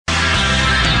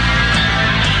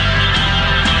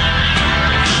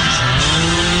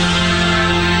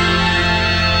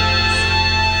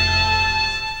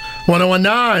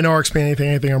1019 RXP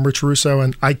Anything. I'm Rich Russo,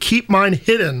 and I Keep Mine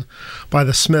Hidden by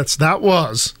the Smiths. That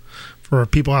was, for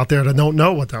people out there that don't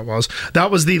know what that was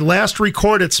the last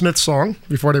recorded Smiths song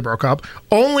before they broke up,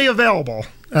 only available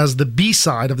as the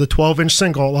B-side of the 12-inch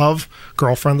single of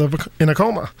Girlfriend in a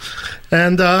Coma.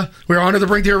 And we're honored to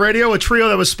bring to your radio a trio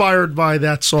that was inspired by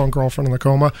that song, Girlfriend in a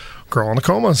Coma. Girl in a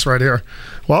Coma is right here.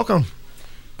 Welcome.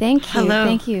 Thank you. Hello.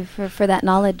 Thank you for that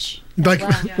knowledge. Like,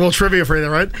 well. a little trivia for you there,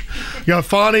 right? You got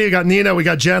Fonnie, you got Nina, we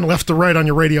got Jen, left to right on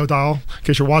your radio dial, in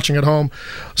case you're watching at home.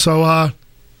 So,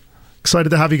 excited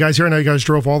to have you guys here. I know you guys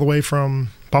drove all the way from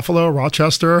Buffalo,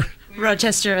 Rochester.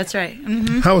 Rochester, that's right.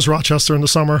 Mm-hmm. How was Rochester in the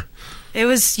summer? It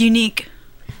was unique.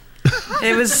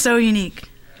 It was so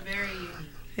unique. Very unique.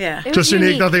 Yeah. It Just was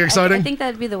unique, nothing exciting? I think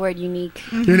that'd be the word, unique.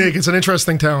 Mm-hmm. Unique. It's an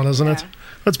interesting town, isn't it?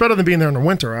 It's better than being there in the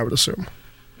winter, I would assume.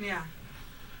 Yeah.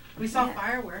 We saw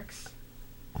fireworks.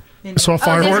 Saw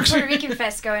fireworks? There's a Puerto Rican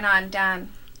fest going on down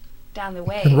the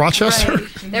way. In Rochester? Right.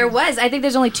 There was. I think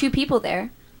there's only 2 people there.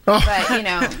 Oh. But,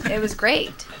 it was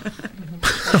great.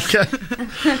 Okay.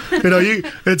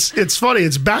 It's funny.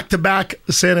 It's back-to-back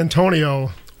San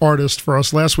Antonio artist for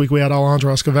us. Last week we had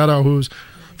Alejandro Escovedo, who's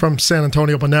from San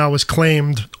Antonio, but now has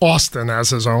claimed Austin as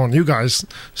his own. You guys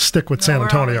stick with San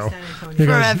Antonio. You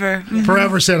guys, Forever.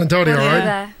 Forever San Antonio,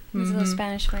 right? It's a little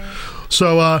Spanish for you.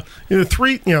 So,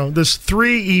 this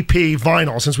 3 EP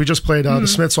vinyl, since we just played the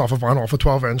Smiths off of vinyl off a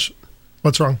 12-inch.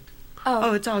 What's wrong?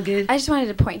 Oh, it's all good. I just wanted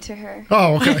to point to her.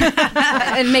 Oh, okay.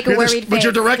 And make a worried face. But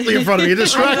you're directly in front of me. You're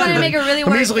distracted. I just want to make a really I'm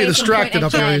worried easily face distracted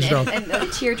up and here. and a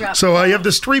teardrop. So you have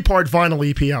this 3-part vinyl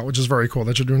EP out, which is very cool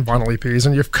that you're doing vinyl EPs,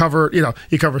 and you've covered,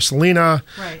 you cover Selena,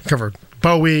 Right. you covered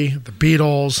Bowie, the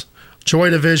Beatles, Joy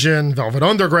Division, Velvet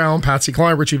Underground, Patsy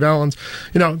Cline, Richie Valens.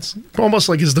 It's almost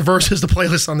like as diverse as the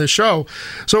playlist on this show.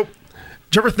 So,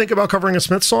 did you ever think about covering a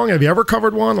Smiths song? Have you ever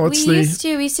covered one? We used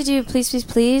to do Please, Please,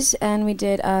 Please, and we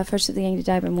did First of the Gang to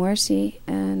Die by Morrissey,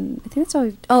 and I think that's all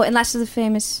we've... Oh, and Last of the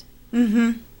Famous.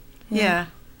 Mm-hmm. Yeah.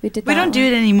 We did that We don't do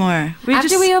it anymore.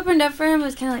 After we opened up for him, it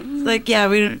was kind of like...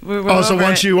 we're so over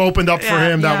once it. you opened up for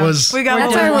him, that was... We got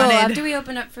That's what our we rule. wanted. After we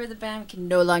open up for the band, we can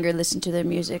no longer listen to their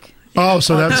music. Oh,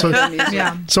 so that's... So,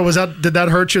 Yeah. so did that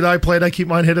hurt you that I played I Keep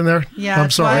Mine Hidden there? Yeah.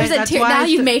 I'm sorry. Now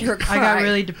you made her cry. I got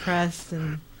really depressed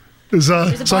and...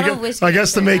 So bottle of whiskey I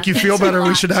guess to up there make you feel better,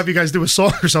 we should have you guys do a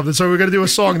song or something. So we're going to do a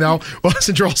song now. Well,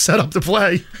 since you're all set up to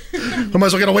play, I might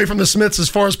as well get away from the Smiths as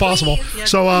far as possible. Please.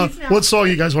 So what song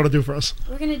you guys want to do for us?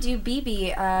 We're going to do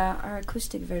BB, our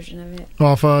acoustic version of it.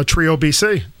 Off Trio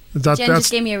BC. Jen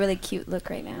just gave me a really cute look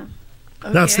right now.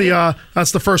 That's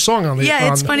the first song on the...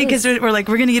 Yeah, it's funny because we're like,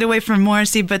 we're going to get away from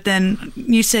Morrissey, but then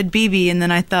you said BB, and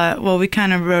then I thought, well, we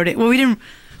kind of wrote it. Well,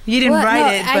 you didn't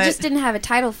write it, but... I just didn't have a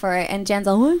title for it, and Jen's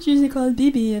like, why don't you just call it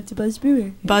BB after Buzz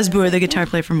Brewer? Buzz Brewer, the guitar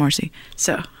player for Morrissey.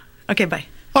 So, okay, bye.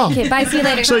 Oh. Okay, bye, see you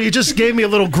later. So you just gave me a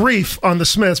little grief on the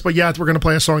Smiths, but we're going to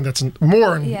play a song that's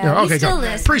more... okay,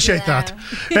 good. Appreciate that.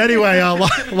 Anyway,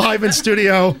 live in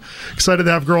studio. Excited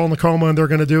to have Girl in the Coma, and they're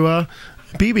going to do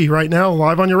BB right now,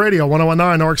 live on your radio,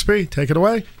 1019 RXP. Take it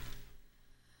away.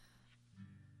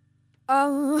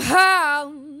 Oh,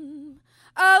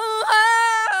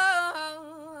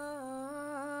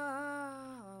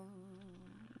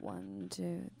 1,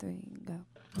 2, 3, go.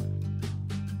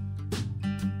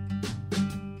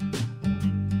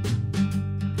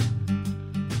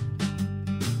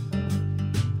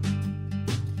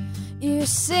 You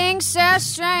sing so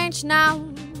strange now.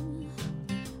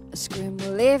 A scream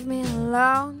will leave me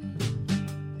alone,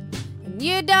 and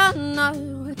you don't know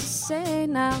what to say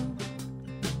now.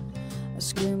 A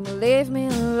scream will leave me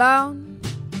alone,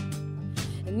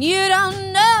 and you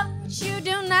don't know what you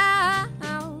do now.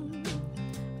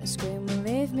 A scream will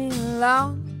leave me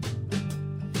alone,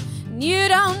 and you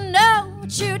don't know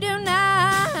what you do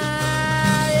now.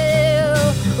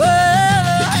 Whoa.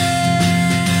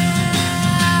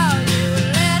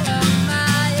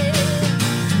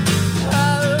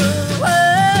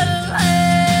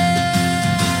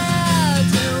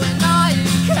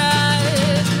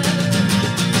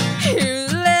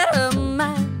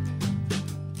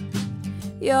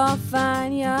 You'll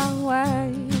find your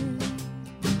way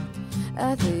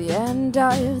at the end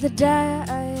of the day.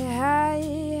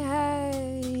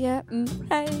 Yeah,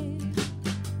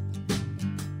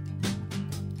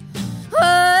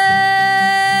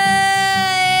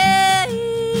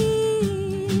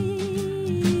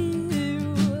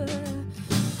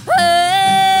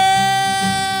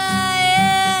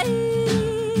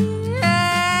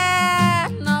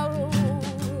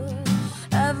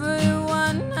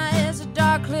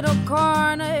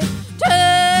 corner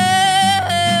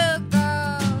to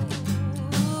go.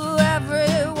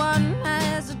 Everyone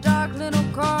has a dark little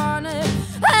corner.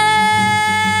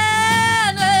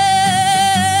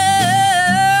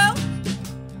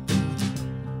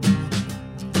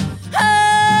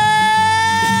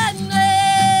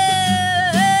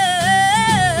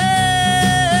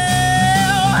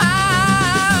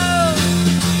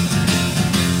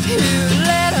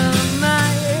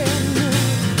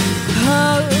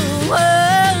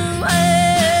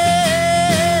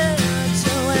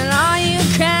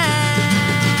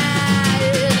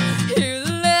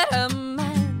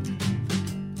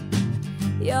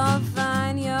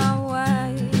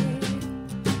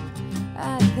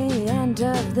 end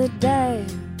of the day.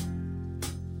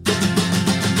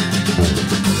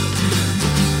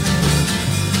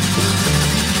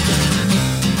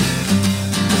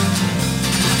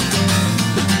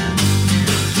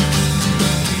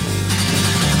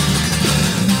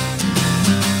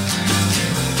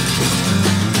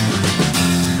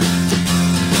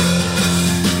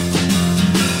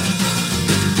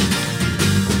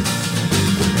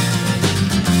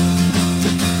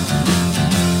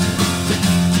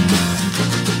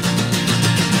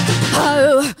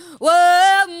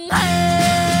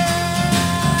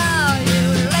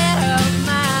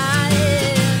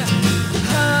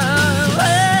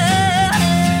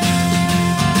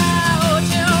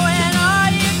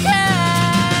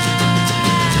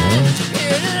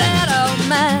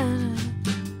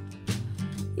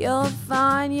 You'll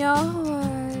find your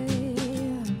way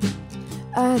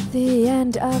at the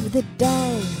end of the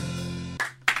day.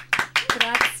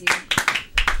 Grazie.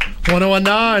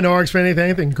 1019, WRXP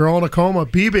anything. Girl in a Coma,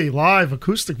 BB, live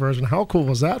acoustic version. How cool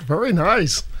was that? Very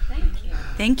nice.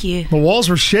 Thank you. The walls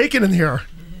were shaking in here.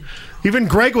 Even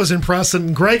Greg was impressed,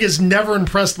 and Greg is never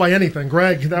impressed by anything.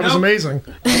 Greg, that was amazing.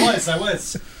 I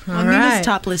was. Well, he was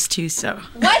topless too, so.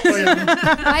 What?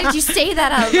 Why did you say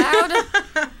that out loud?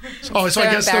 So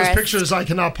I guess those pictures, I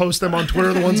cannot post them on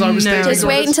Twitter, the ones I was taking. Just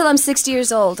wait until I'm 60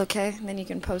 years old, okay? And then you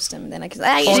can post them. Then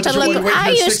I used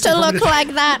to look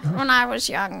like that when I was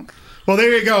young. Well,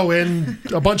 there you go. In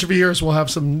a bunch of years, we'll have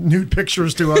some nude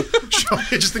pictures to show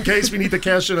you, just in case we need to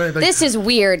cash in anything. This is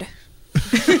weird.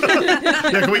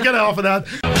 Yeah, can we get off of that?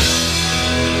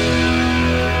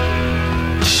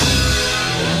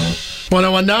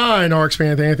 1019,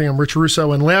 WRXP anything. I'm Rich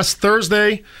Russo, and last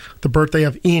Thursday, the birthday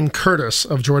of Ian Curtis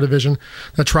of Joy Division.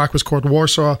 That track was called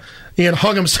Warsaw. Ian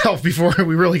hung himself before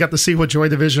we really got to see what Joy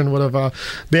Division would have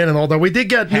been, and although we did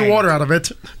get new water out of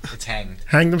it. It's hanged.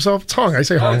 Hanged himself? It's hung. I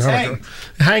say hung. It's I don't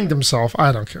care. Hanged himself.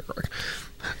 I don't care, Greg.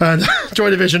 And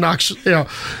Joy Division, actually,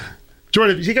 Joy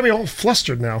Division, you got me all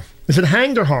flustered now. Is it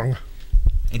hanged or hung?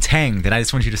 It's hanged, and I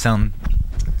just want you to sound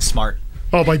smart.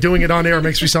 Oh, by doing it on air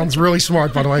makes me sound really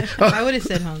smart, by the way. I would have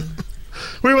said hung.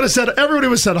 We would have said, everybody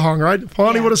would have said hung, right?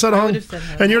 Pawnee would have said hung. would have said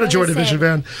hung. And you're the Joy Division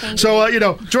fan. So,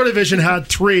 Joy Division had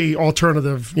 3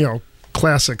 alternative,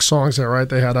 classic songs there, right?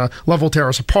 They had Love Will Tear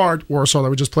Us Apart, Warsaw that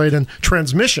we just played, and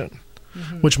Transmission,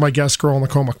 which my guest Girl in the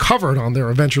Coma covered on their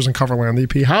Adventures in Coverland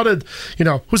EP. How did,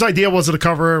 whose idea was it to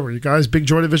cover? Were you guys big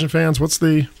Joy Division fans?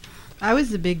 I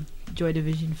was a big Joy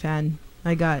Division fan.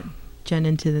 I got Jen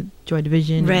into the Joy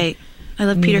Division. Right. I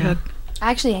love Peter Hook.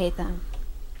 I actually hate them.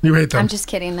 You hate them? I'm just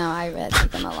kidding. No, I like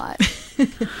them a lot.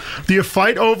 Do you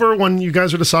fight over when you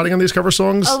guys are deciding on these cover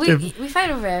songs? Oh, we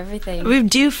fight over everything. We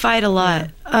do fight a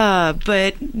lot.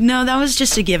 But no, that was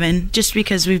just a given, just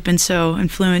because we've been so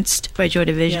influenced by Joy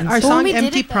Division. Our song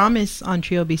Empty Promise on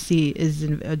Trio BC is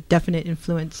a definite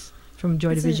influence from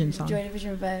Joy Division song. Joy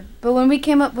Division vibe. But when we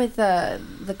came up with the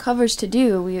covers to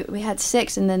do, we had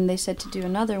 6, and then they said to do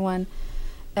another one.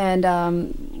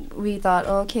 And we thought,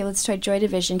 okay, let's try Joy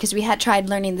Division, because we had tried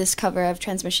learning this cover of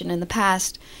Transmission in the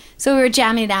past. So we were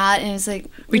jamming it out, and it was like...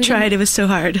 We tried, it was so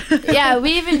hard. Yeah,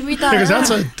 we thought... Because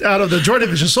that's out of the Joy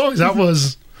Division songs, that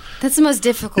was... That's the most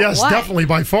difficult one. Yes, definitely,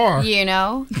 by far.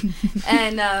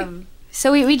 And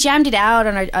so we jammed it out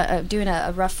on our doing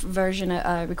a rough version,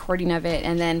 recording of it,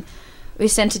 and then we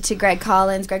sent it to Greg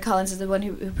Collins. Greg Collins is the one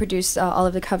who produced all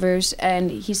of the covers, and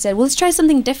he said, well, let's try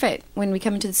something different when we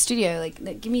come into the studio.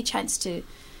 Like give me a chance to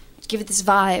give it this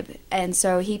vibe. And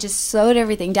so he just slowed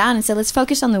everything down and said, let's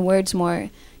focus on the words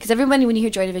more. Because everybody, when you hear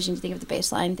Joy Division, you think of the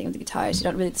bass line, think of the guitars. You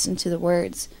don't really listen to the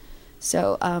words.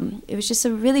 So it was just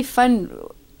a really fun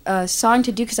song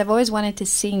to do, because I've always wanted to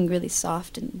sing really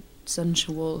soft and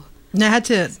sensual. And I had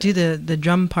to do the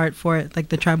drum part for it, like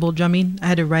the tribal drumming. I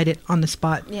had to write it on the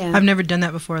spot. Yeah. I've never done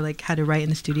that before, like had to write in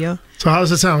the studio. So how does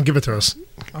it sound? Give it to us.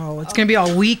 Oh, it's going to be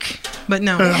all weak, but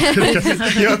no.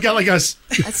 You got like a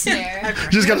snare.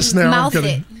 Just got a snare. Mouth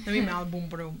it. Let me mouth boom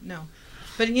boom. No.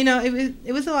 But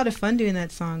it was a lot of fun doing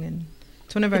that song, and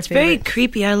it's one of our It's favorites. very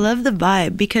creepy. I love the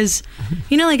vibe, because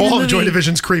like all the of Joy movie,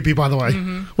 Division's creepy, by the way,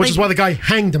 which is why the guy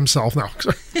hanged himself. No,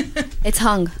 It's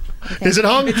hung. Okay. Is it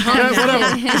hung? Yeah, whatever.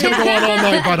 It's gonna go on all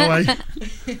night, by the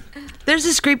way. There's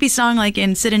this creepy song like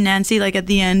in Sid and Nancy, like at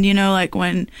the end, like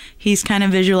when he's kind of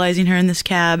visualizing her in this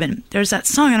cab, and there's that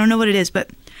song, I don't know what it is,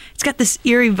 but it's got this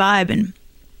eerie vibe, and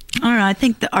I don't know, I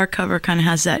think our cover kind of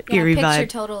has that eerie picture vibe.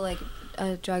 total like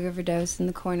a drug overdose in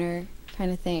the corner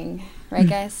kind of thing, right,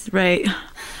 guys? Right.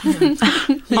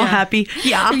 All happy.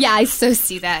 Yeah. Yeah, I so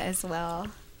see that as well.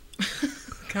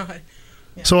 God.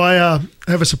 So I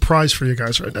have a surprise for you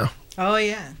guys right now. Oh,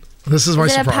 yeah. This is my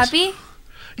Is it surprise. a puppy?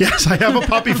 Yes, I have a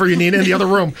puppy for you, Nina, in the other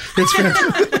room. It's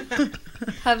fantastic.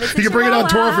 You can bring it on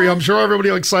tour for you. I'm sure everybody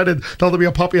will be excited. There'll be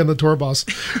a puppy on the tour bus.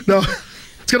 No,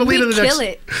 it's going to lead to the next.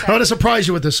 I'm going to surprise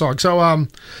you with this song. So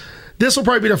this will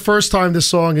probably be the first time this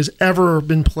song has ever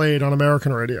been played on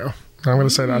American radio. I'm going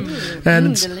to say that.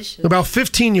 And delicious. About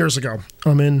 15 years ago,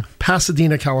 I'm in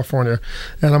Pasadena, California,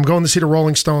 and I'm going to see the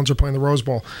Rolling Stones. They're playing the Rose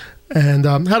Bowl. And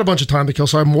had a bunch of time to kill,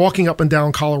 so I'm walking up and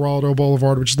down Colorado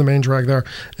Boulevard, which is the main drag there,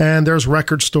 and there's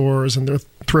record stores and there's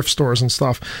thrift stores and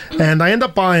stuff. And I end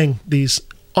up buying these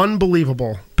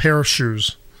unbelievable pair of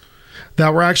shoes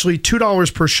that were actually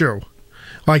 $2 per shoe.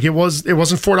 Like it wasn't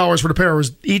 $4 for the pair.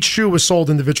 Each shoe was sold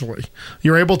individually.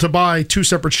 You're able to buy two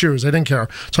separate shoes. I didn't care,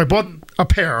 so I bought a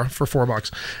pair for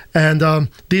 $4. And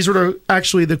these were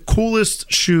actually the coolest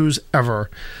shoes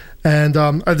ever. And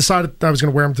I decided I was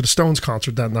going to wear them to the Stones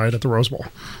concert that night at the Rose Bowl.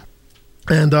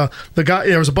 And the guy,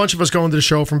 there was a bunch of us going to the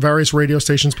show from various radio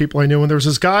stations, people I knew. And there was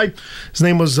this guy,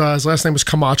 his last name was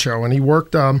Camacho, and he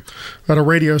worked at a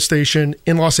radio station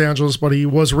in Los Angeles, but he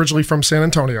was originally from San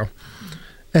Antonio.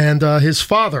 And his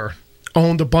father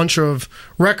owned a bunch of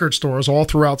record stores all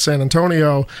throughout San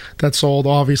Antonio that sold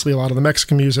obviously a lot of the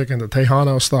Mexican music and the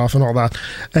Tejano stuff and all that.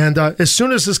 And as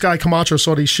soon as this guy Camacho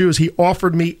saw these shoes, he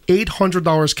offered me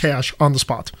 $800 cash on the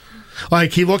spot.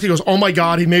 Like he looked, he goes, "Oh my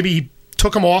God!" He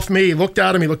took them off me. He looked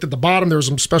at him. He looked at the bottom. There was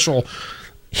some special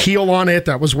heel on it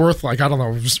that was worth I don't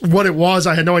know what it was.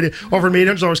 I had no idea. Offered me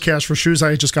 $800 cash for shoes I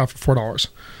had just got for $4.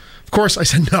 Of course, I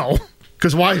said no.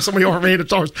 Because why somebody offered me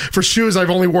 $800 for shoes I've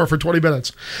only wore for 20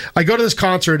 minutes? I go to this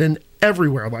concert and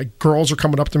everywhere, like girls are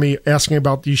coming up to me asking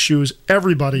about these shoes.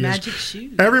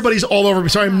 Everybody's all over me.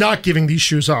 So I'm not giving these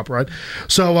shoes up, right?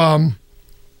 So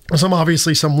some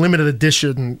obviously some limited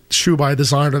edition shoe by a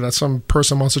designer that some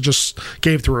person must have just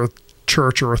gave through a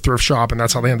church or a thrift shop, and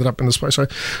that's how they ended up in this place,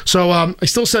 right? So I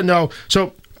still said no.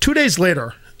 So 2 days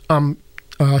later,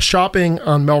 shopping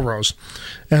on Melrose,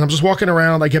 and I'm just walking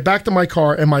around. I get back to my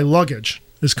car and my luggage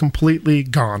is completely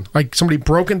gone. Like somebody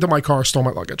broke into my car, stole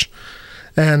my luggage,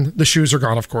 and the shoes are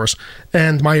gone, of course,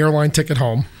 and my airline ticket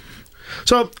home.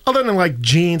 So other than like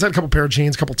jeans, I had a couple pair of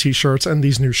jeans, a couple t-shirts, and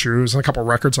these new shoes, and a couple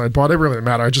records I bought. It really didn't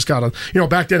matter. I just got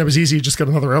back then it was easy. You just get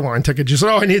another airline ticket. You said,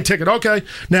 "Oh, I need a ticket." Okay.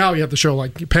 Now you have to show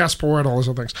like your passport and all those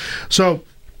other things. So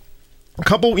a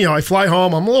couple, I fly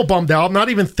home. I'm a little bummed out. I'm not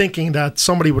even thinking that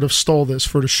somebody would have stole this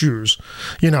for the shoes.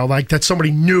 Like that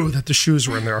somebody knew that the shoes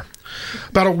were in there.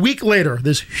 About a week later,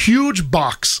 this huge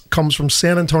box comes from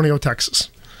San Antonio, Texas.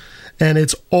 And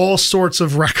it's all sorts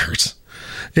of records.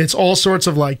 It's all sorts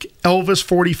of like Elvis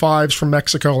 45s from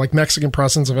Mexico, like Mexican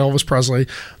presents of Elvis Presley,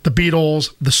 the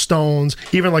Beatles, the Stones,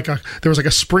 even there was like a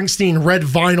Springsteen red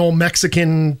vinyl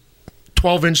Mexican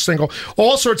 12-inch single,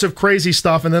 all sorts of crazy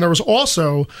stuff. And then there was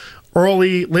also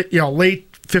late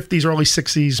 50s, early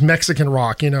 60s Mexican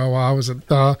rock. Was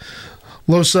it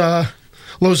Los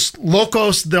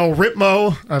Locos del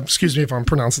Ritmo? Excuse me if I'm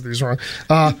pronouncing these wrong.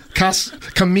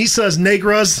 Camisas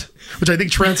Negras, which I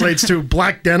think translates to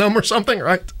black denim or something,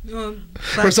 right?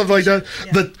 Or something like that.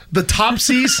 Yeah. The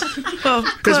Topsies.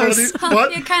 Close.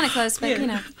 What? You're kind of close, but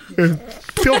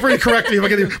Feel free to correct me if I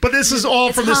get it. But this is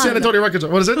all from the San Antonio Records.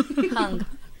 What is it? Hung.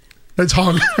 It's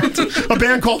Hung. A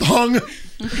band called Hung.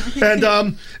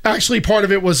 And actually part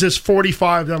of it was this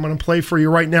 45 that I'm going to play for you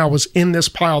right now was in this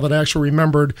pile that I actually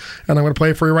remembered, and I'm going to play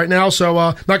it for you right now. So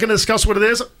not going to discuss what it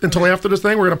is until after this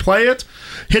thing. We're going to play it.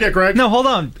 Hit it, Greg. No, hold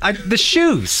on. The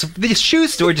shoe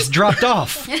store just dropped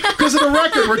off. Because of the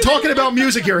record. We're talking about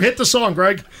music here. Hit the song,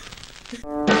 Greg.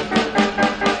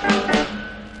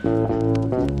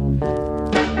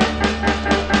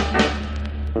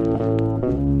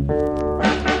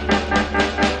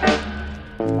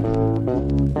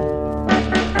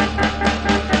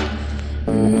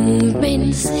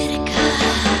 Ven cerca,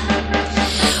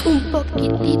 un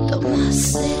poquitito más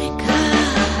cerca,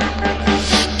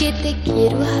 que te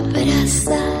quiero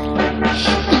abrazar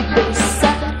y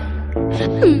besar.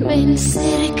 Ven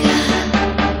cerca,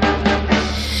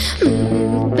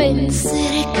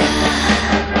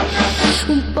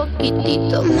 un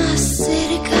poquitito más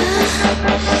cerca.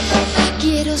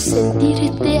 Quiero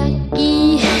sentirte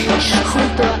aquí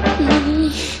junto a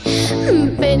mí.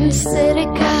 Ven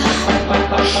cerca.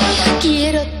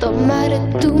 Quiero tomar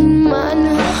tu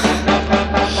mano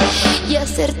y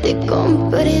hacerte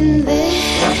comprender.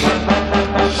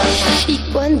 Y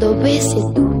cuando bese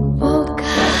tu boca,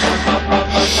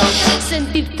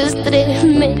 sentirte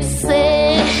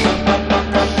estremecer.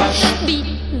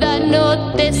 Vida,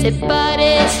 no te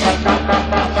separes.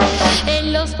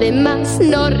 En los demás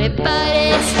no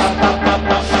repares,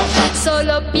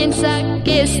 solo piensa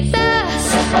que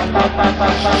estás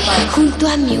junto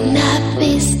a mí una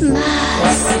vez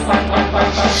más.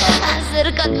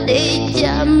 Acércate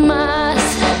ya más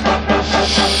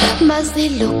de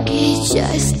lo que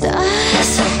ya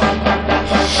estás.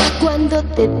 Cuando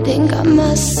te tenga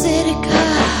más cerca,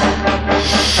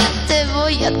 te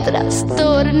voy a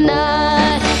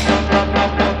trastornar.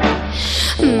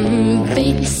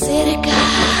 Ven cerca,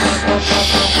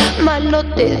 malo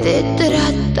te de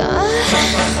tratar.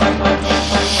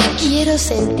 Quiero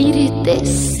sentirte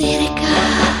cerca,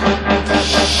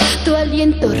 tu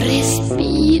aliento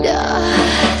respirar.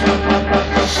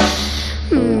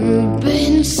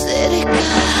 Ven cerca,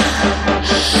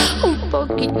 un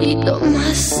poquitito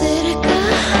más cerca.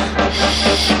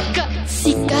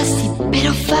 Casi, casi,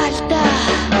 pero falta.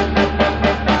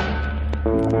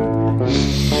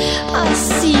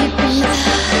 Así, vida.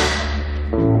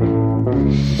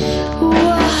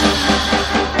 Wow.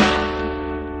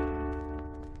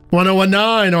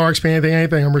 1019 RXP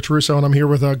Anything. I'm Rich Russo, and I'm here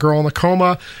with a girl in the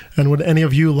Coma. And would any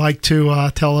of you like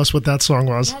to tell us what that song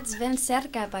was? That's Ven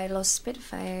Cerca by Los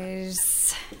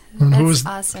Spitfires. And That's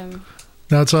awesome.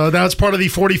 That's part of the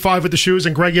 45 with the shoes.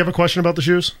 And Greg, you have a question about the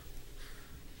shoes?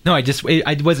 No, I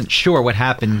wasn't sure what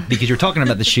happened because you were talking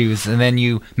about the shoes, and then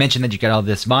you mentioned that you got all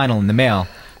this vinyl in the mail.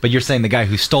 But you're saying the guy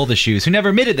who stole the shoes, who never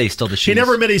admitted they stole the shoes. He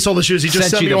never admitted he stole the shoes. He just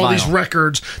sent me all these vinyl.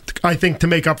 records, I think, to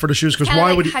make up for the shoes. Because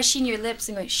why would he? Hushing your lips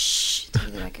and going shh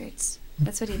to the records.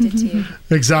 That's what he did to you.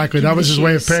 Exactly. That was his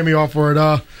way of paying me off for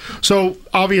it. So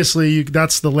obviously,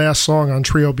 that's the last song on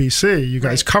Trio BC. You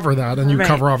guys cover that, and you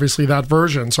cover obviously that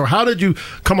version. So how did you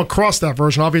come across that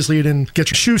version? Obviously, you didn't get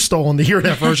your shoes stolen to hear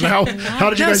that version. How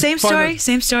did you guys? Same story.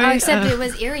 Same story. Except it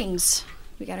was earrings.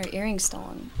 We got our earrings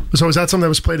stolen. So is that something that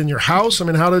was played in your house? I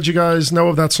mean, how did you guys know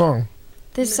of that song?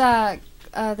 This the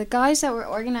guys that were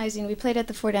organizing. We played at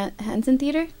the Fort Hanson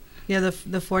Theater. Yeah,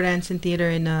 the Fort Anson Theater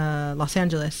in Los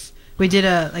Angeles. We did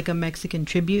a Mexican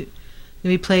tribute.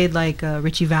 We played like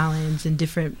Richie Valens and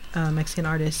different Mexican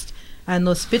artists. And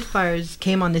those Spitfires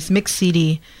came on this mix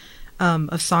CD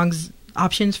of songs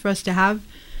options for us to have.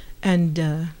 And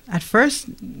at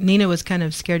first, Nina was kind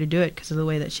of scared to do it because of the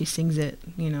way that she sings it,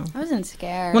 you know. I wasn't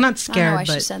scared. Well, not scared,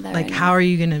 but like, how are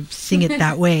you going to sing it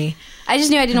that way? I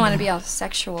just knew I didn't want to be all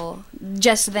sexual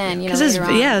just then, you know. Because it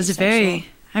was very,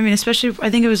 I mean, especially, I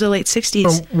think it was the late 60s.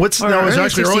 Oh, it was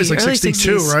actually early, like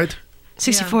 62, 60s. Right?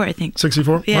 64, I think.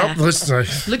 64? Yeah. Well,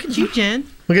 listen, Look at you, Jen.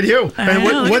 Look at you. And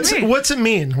know, what's it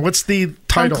mean? What's the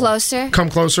title? Come closer. Come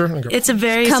closer. Okay. It's a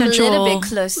very Come sensual a little bit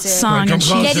closer. song. Come And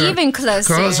closer. Get even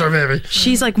closer. Closer, baby.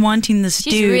 she's like wanting this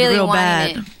She's dude really real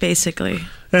wanting bad, it. basically.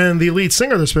 And the lead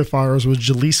singer of the Spitfires was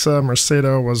Jaleesa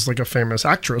Mercedo, was like a famous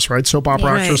actress, right? Soap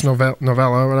opera actress,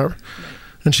 novella, whatever.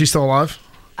 And she's still alive?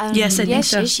 Yes, I think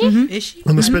so. Is she? Mhm. Is she?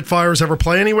 And the Spitfires ever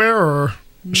play anywhere, or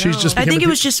she's just? I became think a it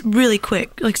was just really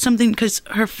quick, like something, because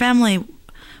her family,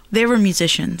 they were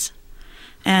musicians,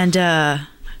 and I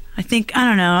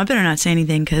don't know, I better not say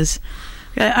anything because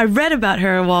I read about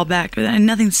her a while back, but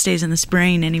nothing stays in this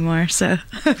brain anymore. So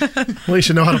At least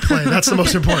you know how to play. That's the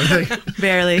most important thing.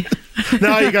 barely.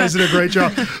 No, you guys did a great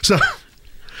job. So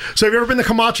have you ever been to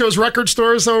Camacho's record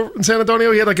stores though in San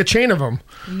Antonio? He had like a chain of them.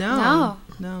 No.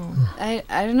 I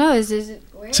don't know. Is it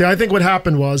weird? See, I think what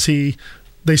happened was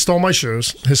they stole my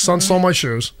shoes. His son stole my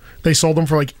shoes. They sold them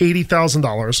for like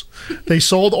 $80,000. They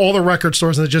sold all the record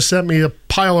stores and they just sent me a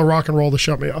pile of rock and roll to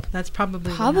shut me up. That's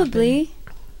probably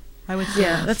I would say.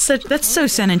 Yeah, that's so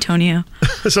San Antonio.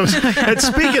 So, and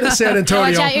speaking of San Watch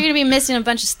Antonio, out! You're gonna be missing a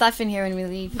bunch of stuff in here when we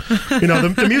leave. you know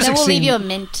the music Then we'll scene. leave you a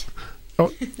mint.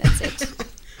 Oh. That's it.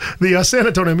 The San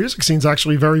Antonio music scene is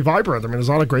actually very vibrant. I mean, there's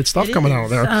a lot of great stuff coming out of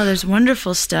there. Oh, there's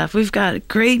wonderful stuff. We've got a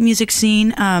great music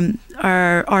scene.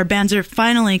 Our bands are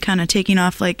finally kind of taking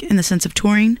off, like in the sense of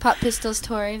touring. Pop Pistols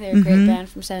touring. They're a great band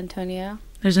from San Antonio.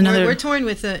 There's another. We're touring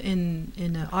with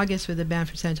in August with a band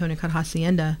from San Antonio called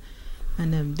Hacienda,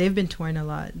 and they've been touring a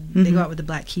lot. They go out with the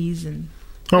Black Keys and.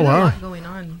 Oh, There's a wow. lot going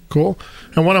on. Cool.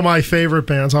 And one of my favorite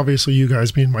bands, obviously you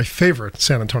guys being my favorite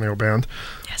San Antonio band,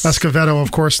 Yes. Escovedo,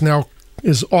 of course, now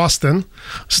is Austin.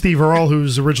 Steve Earle,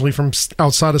 who's originally from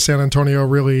outside of San Antonio,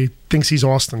 really thinks he's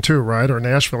Austin too, right? Or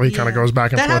Nashville. He kind of goes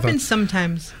back and that forth. That happens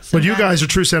sometimes. But you guys are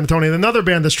true San Antonio. Another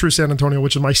band that's true San Antonio,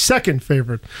 which is my second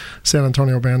favorite San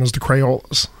Antonio band, is the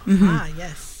Crayolas. Ah,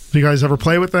 yes. Do you guys ever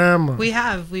play with them? We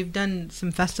have. We've done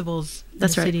some festivals in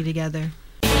That's the right. city together.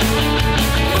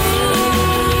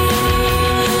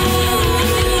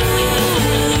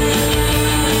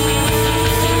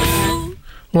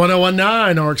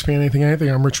 1019 RXP Anything.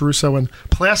 I'm Rich Russo and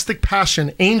Plastic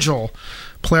Passion Angel.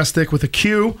 Plastic with a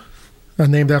Q.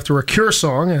 named after a Cure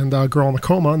song, and Girl in the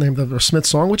Coma, named after a Smith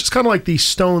song, which is kind of like the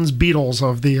Stones Beatles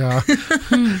of the,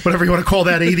 whatever you want to call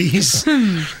that 80s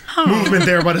movement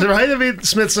there. But right? I mean,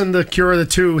 Smiths and the Cure are the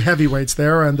two heavyweights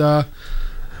there. And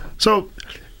so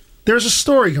there's a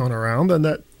story going around, and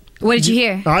that. What did you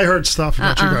hear? I heard stuff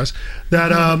about you guys.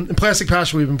 That in Plastic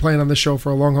Passion, we've been playing on this show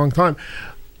for a long, long time,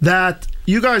 that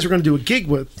you guys were going to do a gig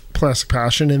with Plastic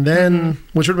Passion, and then,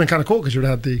 which would have been kind of cool because you would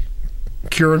have had the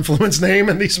Cure influence name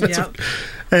and these Smiths. Yep.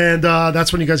 And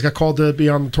that's when you guys got called to be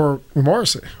on the tour with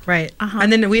Morrissey. Right.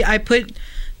 And then I put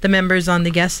the members on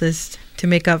the guest list to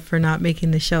make up for not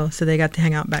making the show, so they got to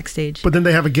hang out backstage. But then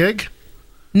they have a gig?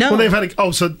 No. Well, they've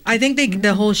had so I think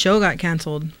the whole show got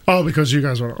canceled. Oh, because you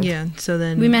guys went on. Yeah, so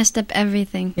then... We messed up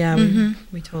everything. Yeah,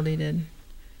 we totally did.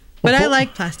 Well, But cool. I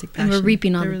like Plastic Passion. And we're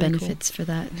reaping all They're the really benefits for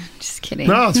that. Just kidding.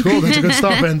 No, it's cool. That's good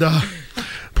stuff. And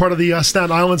part of the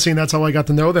Staten Island scene, that's how I got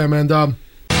to know them. And Thank you.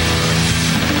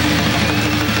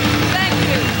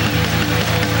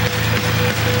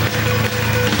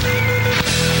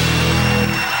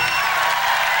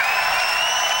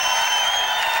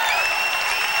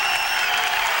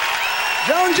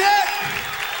 Joan Jett,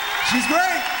 she's great.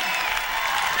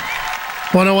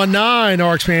 1019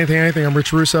 RXP Anything. I'm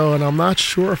Rich Russo, and I'm not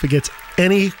sure if it gets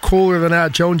any cooler than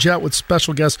that. Joan Jett with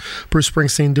special guest Bruce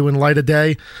Springsteen doing Light of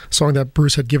Day, a song that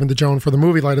Bruce had given to Joan for the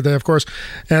movie Light of Day, of course.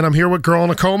 And I'm here with Girl in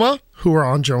a Coma, who are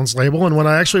on Joan's label. And when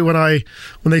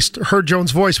they heard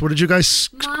Joan's voice, what did you guys?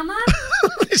 Mama?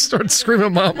 They started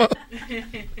screaming, "Mama!"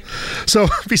 So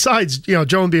besides,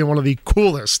 Joan being one of the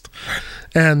coolest,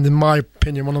 and in my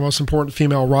opinion, one of the most important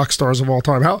female rock stars of all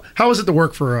time, how is it to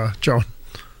work for Joan?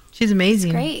 She's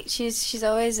amazing. Great. She's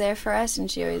always there for us, and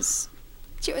she always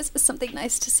has something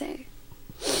nice to say.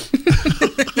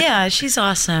 Yeah, she's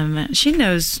awesome. She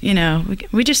knows,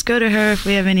 we just go to her if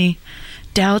we have any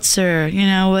doubts or,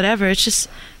 whatever. It's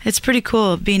pretty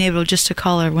cool being able just to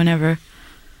call her whenever,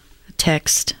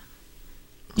 text,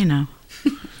 And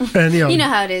You know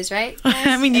how it is, right? guys?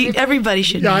 I mean, everybody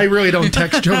should know. I really don't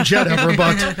text Joan Jett ever,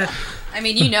 but I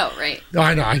mean, you know, right?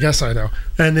 I know. I guess I know.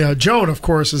 And Joan, of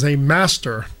course, is a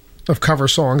master of cover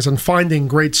songs and finding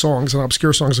great songs and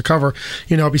obscure songs to cover.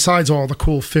 Besides all the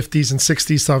cool 50s and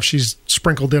 60s stuff she's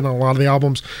sprinkled in on a lot of the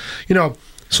albums.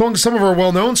 Songs. Some of her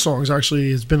well-known songs actually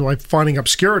has been like finding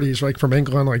obscurities, like from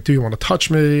England, like "Do You Want to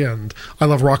Touch Me?" and "I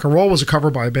Love Rock and Roll" was a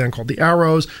cover by a band called the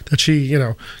Arrows that she,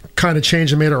 kind of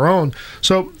changed and made her own.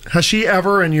 So, has she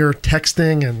ever, in your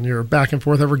texting and your back and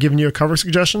forth, ever given you a cover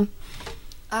suggestion?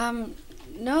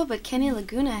 No, but Kenny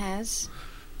Laguna has.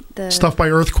 The Stuff by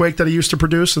Earthquake that he used to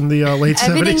produce in the late 70s?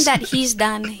 everything that he's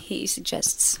done, he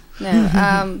suggests.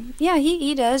 No, yeah,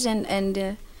 he does,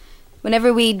 and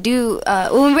whenever we do,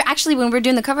 when we're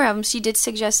doing the cover album, she did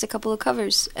suggest a couple of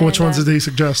covers. Which ones did he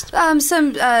suggest?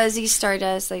 Some Z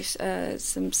Stardust, like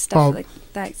some stuff like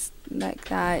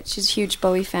that. She's a huge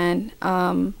Bowie fan.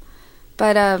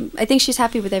 But I think she's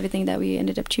happy with everything that we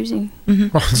ended up choosing. Mm-hmm.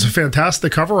 Well, it's a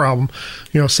fantastic cover album.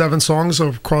 7 songs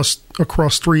across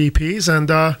 3 EPs, and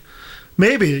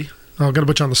maybe I'm gonna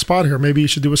put you on the spot here. Maybe you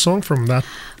should do a song from that.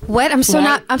 What? I'm so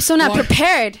not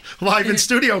prepared. Live in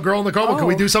studio, Girl in the Coma. Can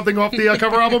we do something off the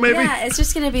cover album? Maybe. Yeah, it's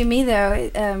just gonna be me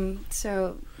though.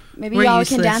 So maybe We're y'all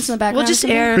useless. can dance in the background. We'll just or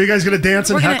something? air. Are you guys gonna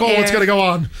dance and We're gonna heckle? What's air. gonna go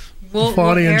on? We'll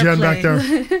Fonnie and Jen back there.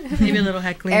 Maybe a little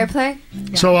heckling. Airplay.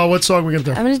 So, what song are we gonna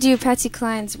do? I'm gonna do Patsy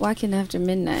Cline's "Walking After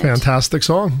Midnight." Fantastic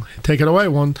song. Take it away.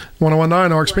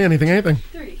 1019 RXP. Anything.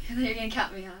 3. And then you're gonna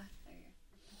count me, huh?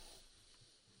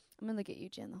 I'm gonna look at you,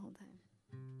 Jen, the whole time.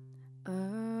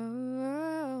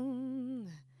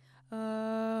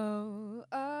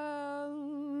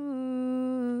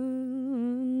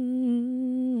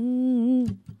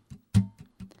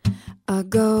 I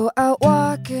go out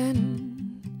walking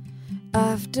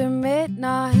after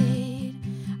midnight,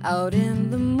 out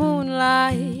in the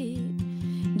moonlight,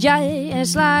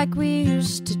 just like we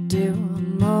used to do.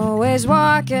 I'm always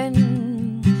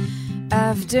walking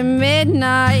after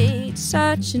midnight,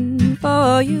 searching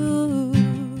for you.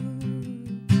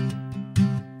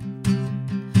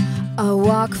 I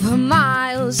walk for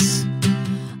miles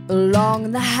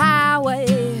along the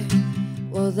highway.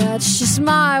 Well, that's just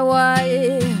my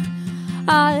way.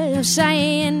 I'm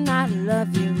saying I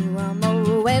love you. I'm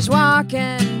always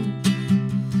walking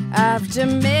after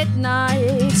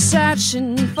midnight,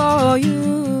 searching for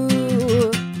you.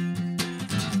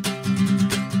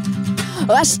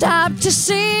 I stopped to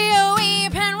see a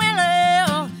weeping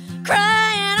willow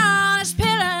crying on his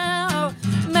pillow.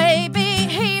 Maybe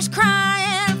he's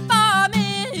crying for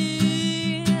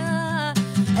me.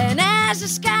 And as the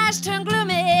skies turn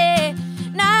gloomy,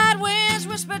 night winds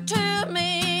whisper to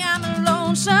me, I'm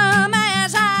lonesome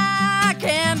as I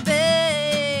can be.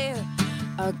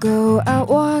 I go out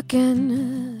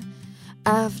walking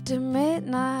after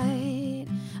midnight,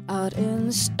 out in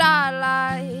the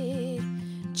starlight,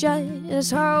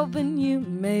 just hoping you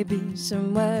may be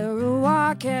somewhere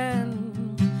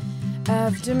walking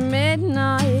after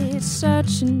midnight,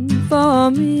 searching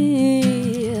for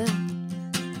me.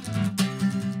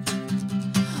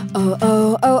 Oh,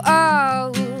 oh, oh,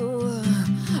 oh,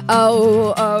 oh,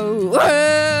 oh, oh.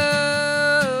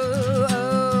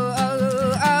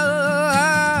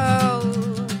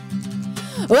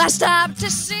 I stopped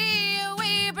to see a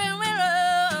weeping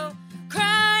willow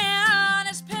crying on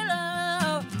his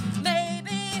pillow.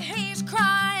 Maybe he's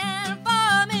crying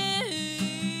for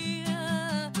me.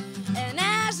 And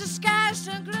as the skies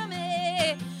turn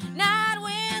gloomy, night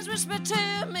winds whisper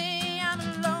to me, I'm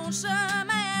as lonesome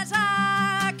as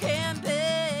I can be.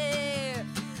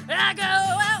 I go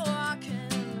out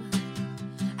walking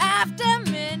after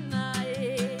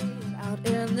midnight, out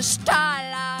in the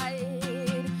starlight,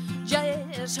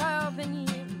 just hoping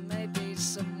you may be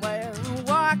somewhere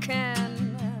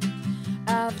walking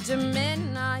after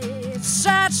midnight,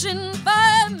 searching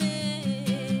for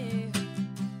me,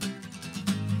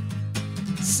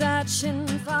 searching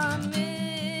for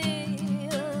me,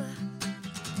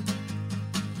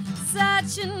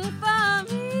 searching for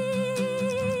me.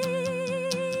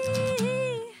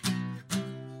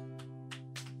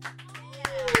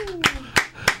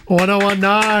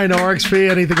 1019 RXP,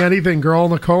 anything, Girl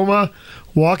in the Coma,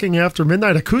 Walking After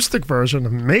Midnight, acoustic version,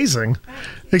 amazing.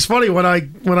 It's funny, when I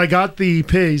got the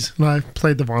Ps, and I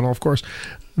played the vinyl, of course,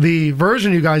 the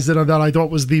version you guys did of that I thought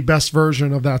was the best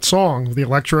version of that song, the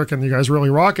electric, and you guys really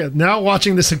rock it. Now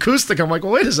watching this acoustic, I'm like,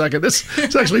 well, wait a second, this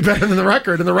is actually better than the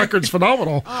record, and the record's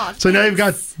phenomenal. Oh, so now you've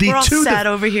got the We're all two. sad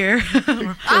over here.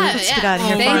 Let's get out of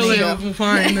here.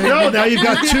 Thank you. No, now you've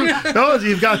got two. No,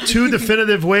 you've got two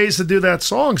definitive ways to do that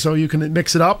song, so you can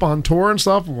mix it up on tour and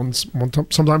stuff.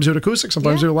 Sometimes do it acoustic,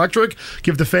 sometimes do electric.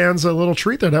 Give the fans a little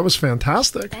treat there. That was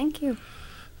fantastic. Thank you.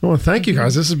 Well, thank you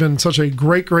guys. This has been such a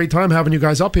great time having you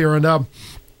guys up here, and I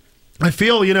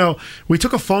feel we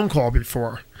took a phone call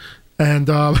before. And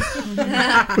It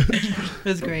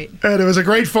was great. And it was a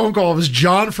great phone call. It was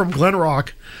John from Glen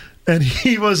Rock, and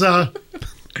he was I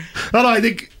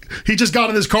think he just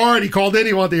got in his car and he called in.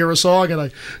 He wanted to hear a song, and I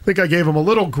think I gave him a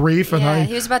little grief. And Yeah,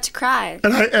 he was about to cry.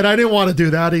 And I didn't want to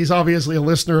do that. He's obviously a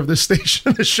listener of this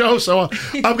station, this show. So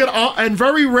I'm gonna. And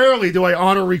very rarely do I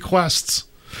honor requests,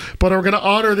 but I'm gonna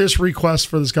honor this request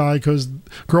for this guy because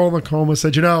Girl in the Coma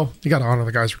said, you got to honor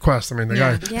the guy's request. I mean, the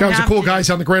guy was a cool guy.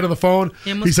 Sounded great on the phone.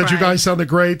 He said you guys sounded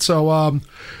great. So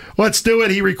let's do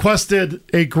it. He requested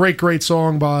a great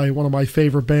song by one of my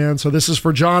favorite bands. So this is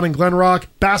for John and Glen Rock,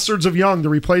 Bastards of Young, The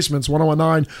Replacements,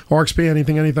 1019 RXP,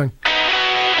 anything.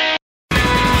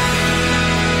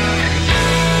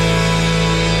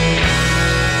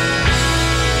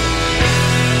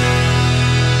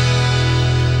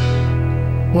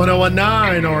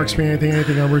 1019 RXP,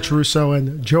 anything. I'm Rich Russo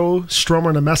and Joe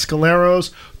Stromer and the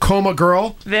Mescaleros. Coma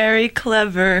Girl. Very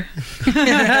clever.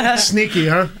 Sneaky,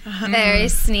 huh? Very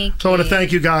sneaky. So I want to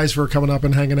thank you guys for coming up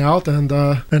and hanging out. And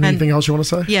anything else you want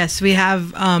to say? Yes, we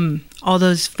have all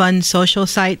those fun social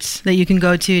sites that you can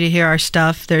go to hear our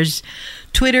stuff. There's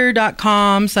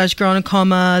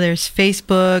twitter.com/girlinacoma. There's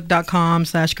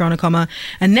facebook.com/girlinacoma.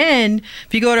 And then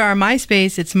if you go to our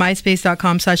MySpace, it's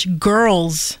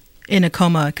myspace.com/girls in a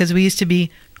coma, because we used to be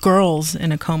girls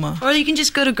in a coma. Or you can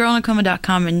just go to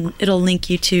girlinacoma.com and it'll link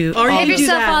you to. Or give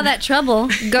yourself all that trouble.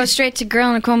 Go straight to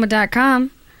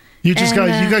girlinacoma.com. You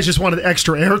guys just wanted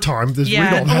extra airtime to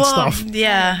read all that stuff.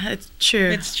 Yeah, it's true.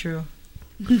 It's true.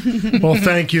 Well,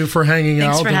 thank you for hanging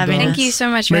out. Thanks for having us. Thank you so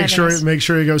much for having us. Make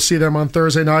sure you go see them on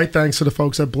Thursday night. Thanks to the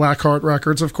folks at Blackheart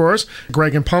Records, of course.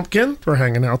 Greg and Pumpkin for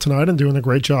hanging out tonight and doing a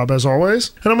great job as always.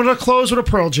 And I'm going to close with a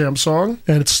Pearl Jam song.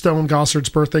 And it's Stone Gossard's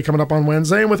birthday coming up on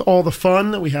Wednesday. And with all the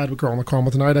fun that we had with Girl in the Coma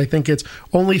tonight, I think it's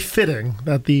only fitting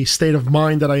that the state of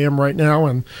mind that I am right now,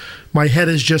 and my head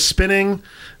is just spinning.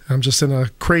 I'm just in a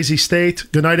crazy state.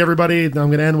 Good night, everybody. I'm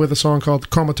going to end with a song called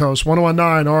Comatose,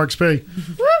 1019 RXP.